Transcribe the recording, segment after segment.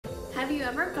Have you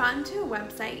ever gone to a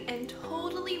website and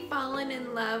totally fallen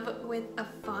in love with a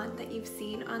font that you've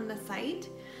seen on the site?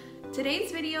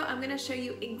 Today's video, I'm going to show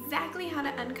you exactly how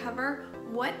to uncover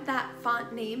what that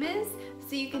font name is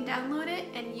so you can download it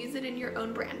and use it in your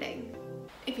own branding.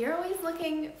 If you're always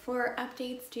looking for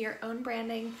updates to your own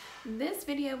branding, this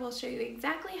video will show you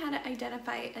exactly how to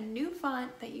identify a new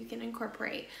font that you can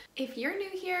incorporate. If you're new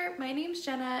here, my name's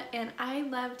Jenna and I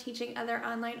love teaching other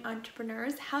online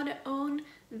entrepreneurs how to own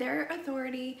their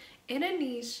authority in a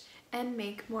niche and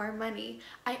make more money.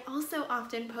 I also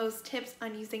often post tips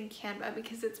on using Canva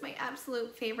because it's my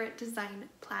absolute favorite design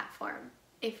platform.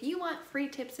 If you want free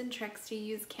tips and tricks to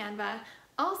use Canva,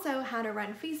 also how to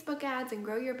run Facebook ads and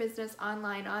grow your business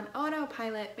online on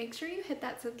autopilot, make sure you hit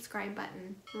that subscribe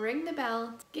button. Ring the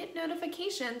bell to get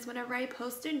notifications whenever I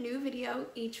post a new video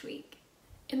each week.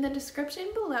 In the description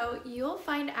below, you'll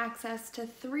find access to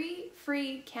 3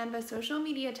 free Canva social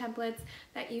media templates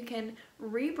that you can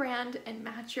rebrand and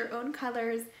match your own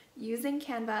colors using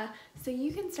Canva so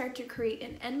you can start to create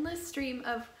an endless stream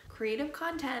of creative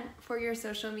content for your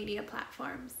social media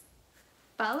platforms.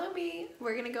 Follow me,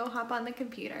 we're gonna go hop on the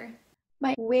computer.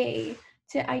 My way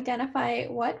to identify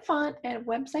what font a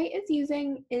website is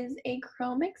using is a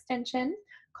Chrome extension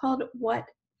called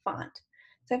whatfont.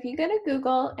 So if you go to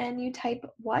Google and you type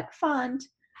whatfont,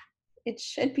 it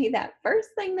should be that first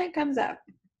thing that comes up.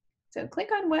 So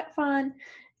click on whatfont.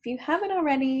 If you haven't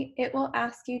already, it will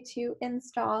ask you to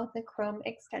install the Chrome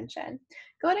extension.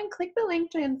 Go ahead and click the link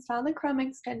to install the Chrome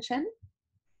extension.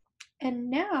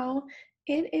 And now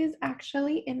it is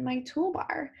actually in my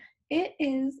toolbar. It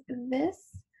is this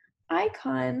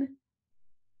icon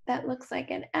that looks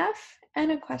like an F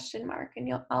and a question mark,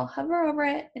 and I'll hover over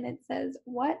it and it says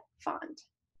what font.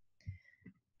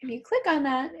 If you click on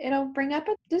that, it'll bring up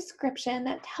a description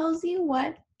that tells you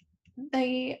what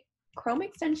the Chrome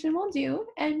extension will do,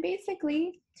 and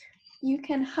basically you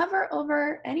can hover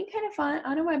over any kind of font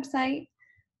on a website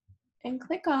and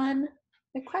click on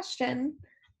the question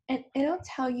and it'll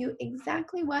tell you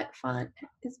exactly what font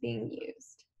is being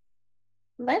used.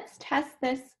 Let's test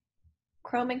this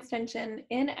Chrome extension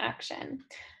in action.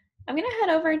 I'm going to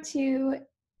head over to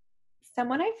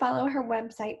someone I follow, her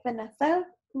website, Vanessa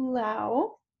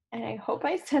Lau, and I hope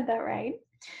I said that right,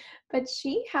 but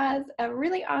she has a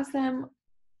really awesome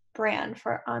brand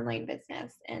for online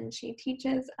business and she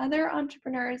teaches other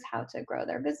entrepreneurs how to grow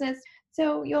their business.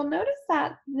 So you'll notice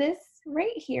that this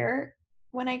right here,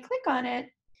 when I click on it,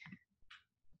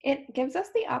 it gives us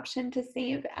the option to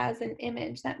save as an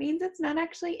image. That means it's not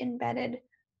actually embedded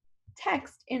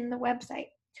text in the website.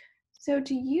 So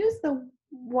to use the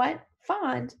what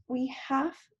font, we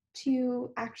have to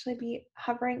actually be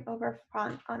hovering over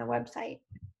font on a website.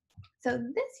 So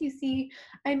this, you see,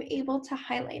 I'm able to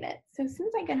highlight it. So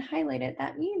since I can highlight it,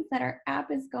 that means that our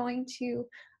app is going to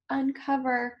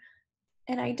uncover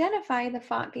and identify the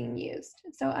font being used.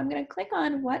 So I'm going to click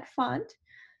on what font.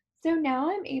 So now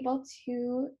I'm able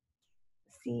to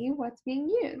see what's being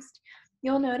used.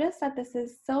 You'll notice that this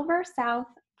is Silver South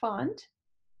font.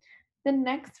 The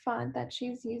next font that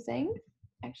she's using,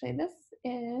 actually this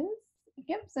is,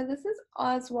 so this is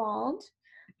Oswald,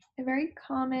 a very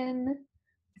common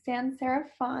sans serif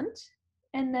font,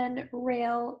 and then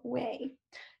Railway.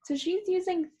 So she's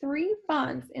using 3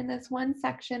 fonts in this one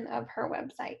section of her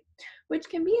website, which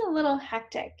can be a little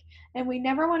hectic, and we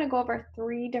never want to go over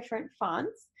 3 different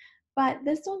fonts, but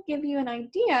this will give you an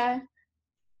idea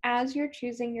as you're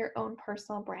choosing your own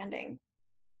personal branding.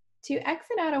 To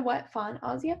exit out of what font,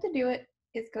 all you have to do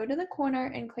is go to the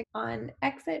corner and click on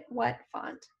exit what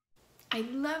font. I'd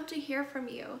love to hear from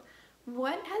you.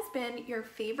 What has been your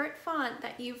favorite font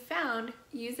that you've found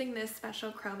using this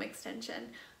special Chrome extension?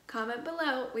 Comment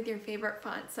below with your favorite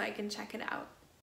font so I can check it out.